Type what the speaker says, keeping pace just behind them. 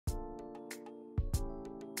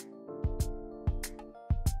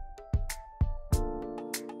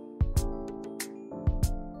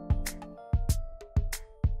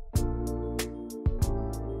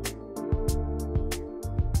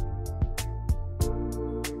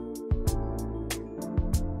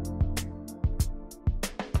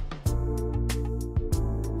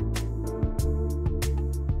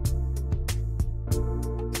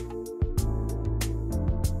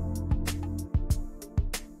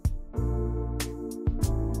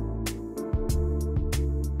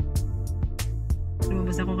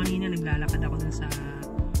naglalakad ako dun sa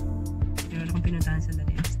meron akong pinuntahan sa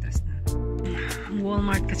dali. Stress na. Ang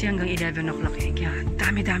Walmart kasi hanggang 11 o'clock eh. Kaya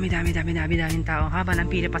daming tao. Haba ng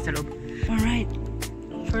pila pa sa loob. Alright.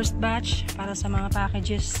 First batch para sa mga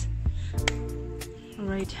packages.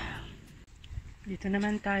 Alright. Dito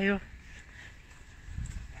naman tayo.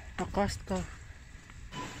 Sa Costco.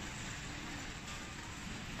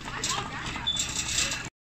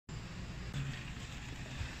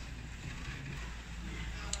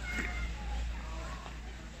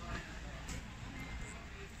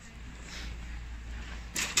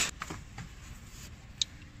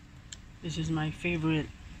 This is my favorite.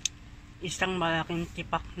 Isang malaking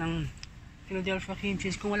tipak ng Philadelphia cream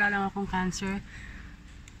cheese. Kung wala lang akong cancer,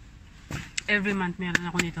 every month meron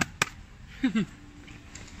ako nito.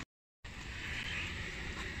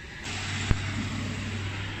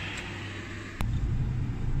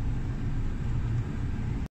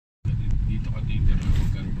 Dito ka dito na huwag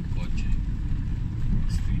ka mag-kotse.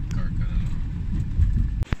 Streetcar ka na lang.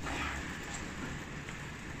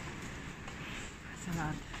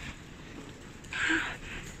 Salamat.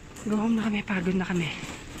 Go home na kami, pagod na kami.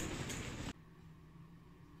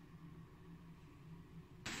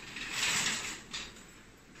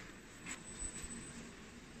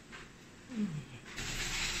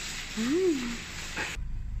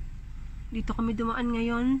 Dito kami dumaan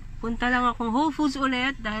ngayon. Punta lang akong Whole Foods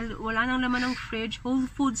ulit dahil wala nang laman ng fridge. Whole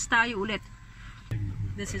Foods tayo ulit.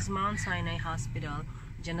 This is Mount Sinai Hospital.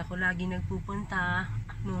 Diyan ako lagi nagpupunta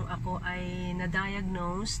nung ako ay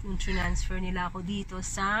na-diagnose, nung transfer nila ako dito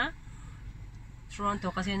sa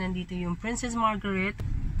Toronto kasi nandito yung Princess Margaret.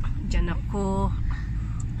 Diyan ako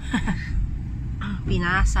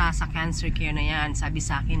pinasa sa cancer care na yan. Sabi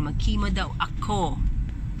sa akin, mag-chemo daw ako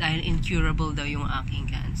dahil incurable daw yung aking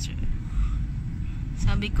cancer.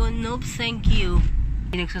 Sabi ko, nope, thank you.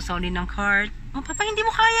 Nagsasolid ng cart. Oh, papa, hindi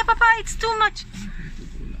mo kaya, papa. It's too much.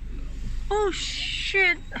 Oh,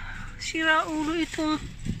 shit. Sira ulo ito.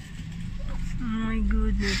 Oh my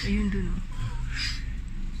goodness. Ayun dun.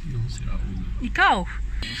 Sino sira ulo? Ikaw.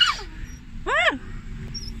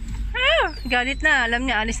 Galit na. Alam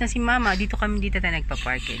niya, alis na si mama. Dito tayo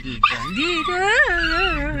nagpa-park eh. Dito.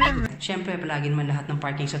 Siyempre, palagi naman lahat ng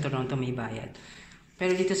parking sa Toronto may bayad.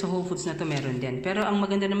 Pero dito sa Whole Foods na to meron din. Pero ang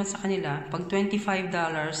maganda naman sa kanila, pag $25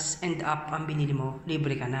 and up ang binili mo,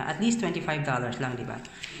 libre ka na. At least $25 lang, di ba?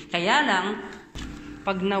 Kaya lang,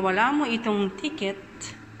 pag nawala mo itong ticket,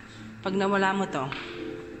 pag nawala mo to,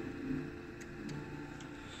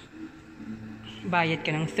 bayad ka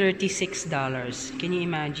ng $36. Can you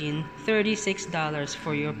imagine? $36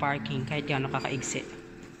 for your parking kahit gaano kakaigsi.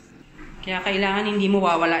 Kaya kailangan hindi mo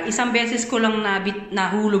wawala. Isang beses ko lang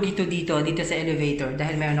nahulog ito dito sa elevator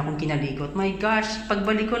dahil mayroon akong kinalikot. My gosh,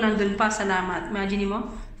 pagbalik ko nandun pa, salamat. Imagine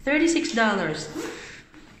mo, $36.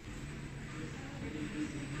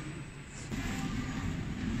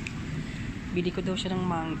 Bili ko daw siya ng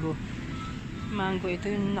mango. Mango, ito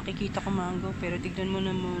yung nakikita ko mango. Pero tignan mo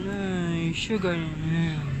naman, ay, sugar.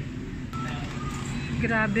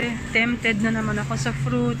 Grabe, tempted na naman ako sa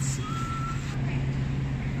fruits.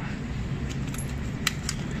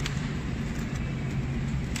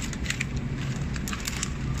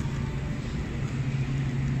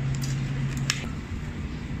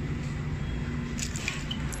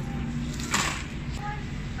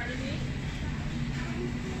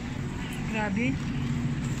 Grabe.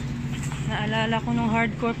 Naalala ko nung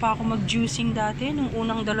hardcore pa ako mag-juicing dati, nung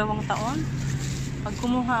unang 2 taon. Pag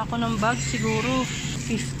kumuha ako ng bags, siguro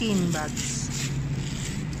 15 bags.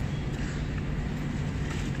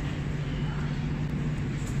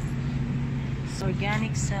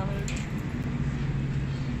 Organic salad.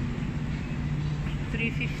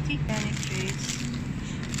 $3.50. Organic grapes.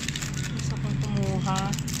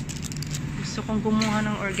 Gusto kong kumuha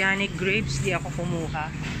ng organic grapes, di ako kumuha.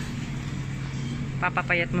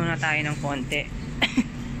 Papapayat muna tayo ng konti.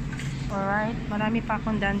 Alright, marami pa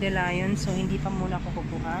akong dandelion, so hindi pa muna ako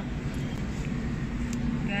kukuha.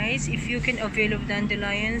 Guys, if you can avail of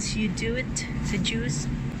dandelions, you do it sa juice.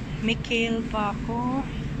 May kale pa ako.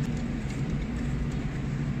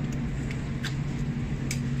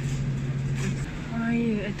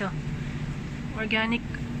 Ay, ito. Organic.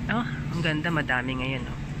 Oh, ang ganda, madami ngayon.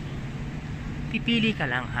 Oh. Pipili ka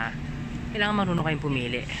lang ha. Kailangan marunong kayong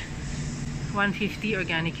pumili. $1.50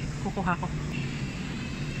 organic. Kukuha ko.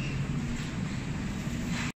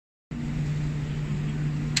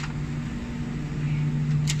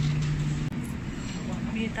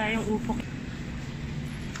 Bili tayong upo.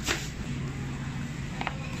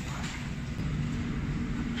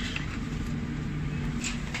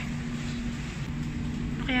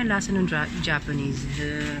 Ano kaya lasa ng Japanese?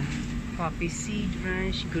 poppy seed,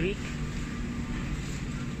 ranch, Greek.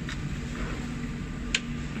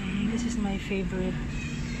 This is my favorite.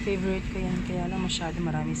 Favorite ko yan. Kaya lang masyado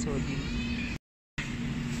marami sodium.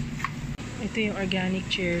 Ito yung organic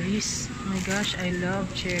cherries. Oh my gosh, I love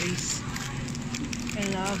cherries. I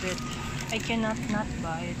love it. I cannot not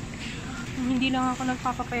buy it. Hindi lang ako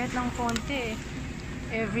nagpapapayat ng konti.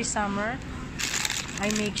 Every summer, I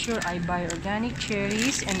make sure I buy organic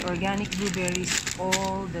cherries and organic blueberries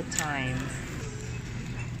all the time.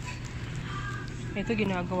 Ito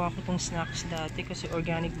ginagawa ko tong snacks dati kasi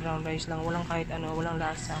organic brown rice lang. Walang kahit ano, walang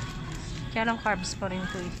lasa. Kaya lang carbs pa rin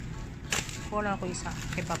ito eh. Wala ko isa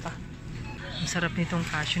kay Papa. Ang sarap nitong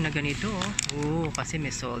cashew na ganito oh. Oh, kasi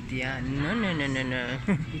may salt yan. No.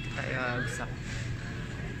 Dito tayo agsak.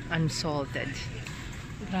 Unsalted.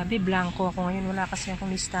 Grabe, blanco ako ngayon. Wala kasi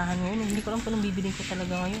akong listahan ngayon. Hindi ko alam kung anong bibiling ko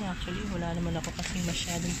talaga ngayon. Actually, wala naman ako kasi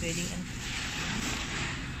masyadong pwedeng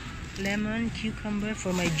lemon, cucumber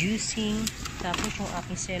for my juicing. Tapos yung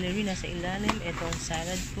aking celery nasa ilalim. Ito ang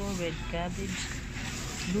salad ko, red cabbage,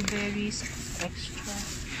 blueberries, extra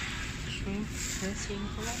shrimp dressing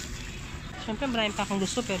ko lang. Siyempre marami pa akong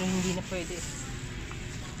gusto pero hindi na pwede.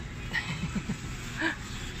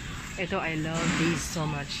 Ito, I love these so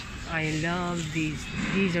much. I love these.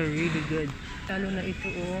 These are really good. Lalo na ito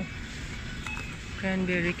oh.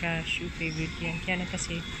 Cranberry cashew, favorite yan. Kaya na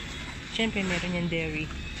kasi, siyempre meron yan dairy.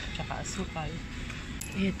 Tsaka asukal.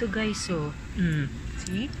 Ito guys oh.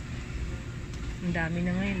 See? Ang dami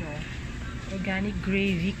na ngayon oh. Organic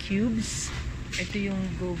gravy cubes. Ito yung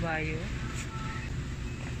Go Bio.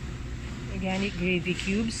 Organic gravy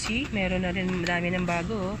cubes. See? Meron na rin. Madami ng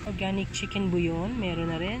bago oh. Organic chicken bouillon.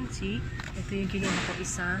 Meron na rin. See? Ito yung kinuha ko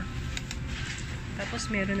isa.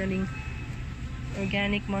 Tapos meron na rin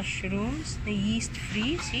organic mushrooms na yeast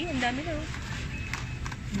free. See? Ang dami na oh.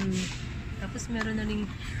 Tapos meron na rin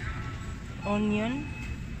onion.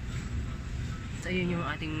 So, yun yung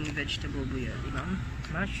ating vegetable bouillon, diba?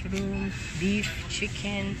 Mushroom, beef,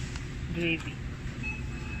 chicken, gravy.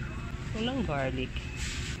 Walang garlic.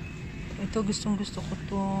 Ito, gustong gusto ko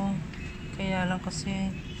to. Kaya lang kasi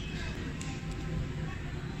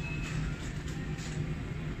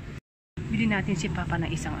bili natin si Papa ng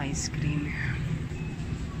isang ice cream.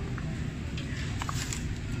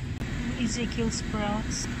 Ezekiel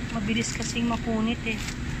sprouts. Mabilis kasing mapunit eh.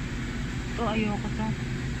 Ito, ayoko to.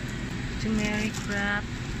 Turmeric wrap.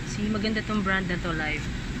 See, maganda tong brand na to, Live.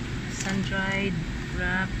 Sun-dried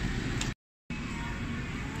wrap.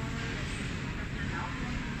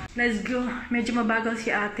 Let's go. Medyo mabagal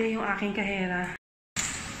si ate, yung aking kahera.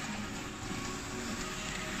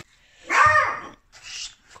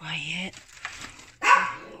 Shh, quiet.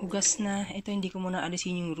 Hugas na. Ito, hindi ko muna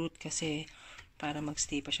alisin yung root kasi para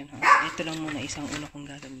magstay pa siya. Ito lang muna isang una kong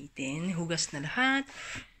gagamitin. Hugas na lahat.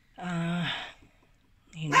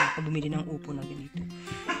 Ayun, ako bumili ng upo na ganito.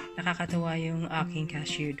 Nakakatawa yung aking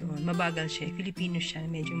cashier doon. Mabagal siya. Filipino siya.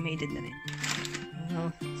 Medyo may edad na rin.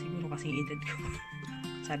 Well, siguro kasing edad ko.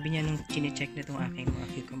 Sabi niya nung chinecheck na itong aking mga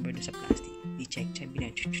cucumber doon sa plastic. I-check. Sabi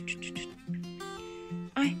niya,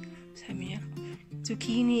 ay! Sabi niya,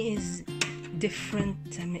 zucchini is different.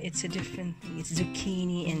 It's a different thing. It's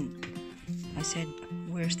zucchini. And I said,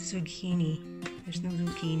 where's the zucchini? There's no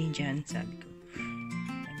zucchini dyan. Sabi ko.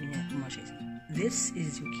 Sabi niya, this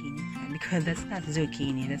is zucchini. Because that's not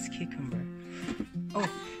zucchini, that's cucumber. Oh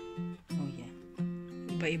yeah.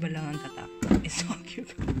 Iba-iba lang ang tatak. It's so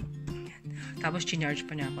cucumber. Tapos chinarge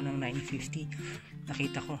pa niya ako ng $9.50.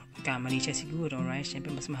 Nakita ko, kamali siya siguro, right?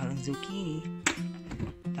 Siyempre mas mahal ang zucchini.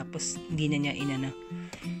 Tapos hindi na niya inana.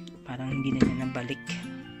 Parang hindi na niya nabalik.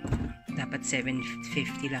 Dapat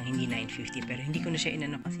 $7.50 lang, hindi $9.50. Pero hindi ko na siya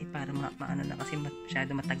inana kasi para maano na kasi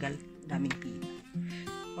masyado matagal. Daming pila.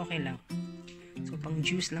 Okay lang. So, pang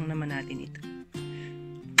juice lang naman natin ito.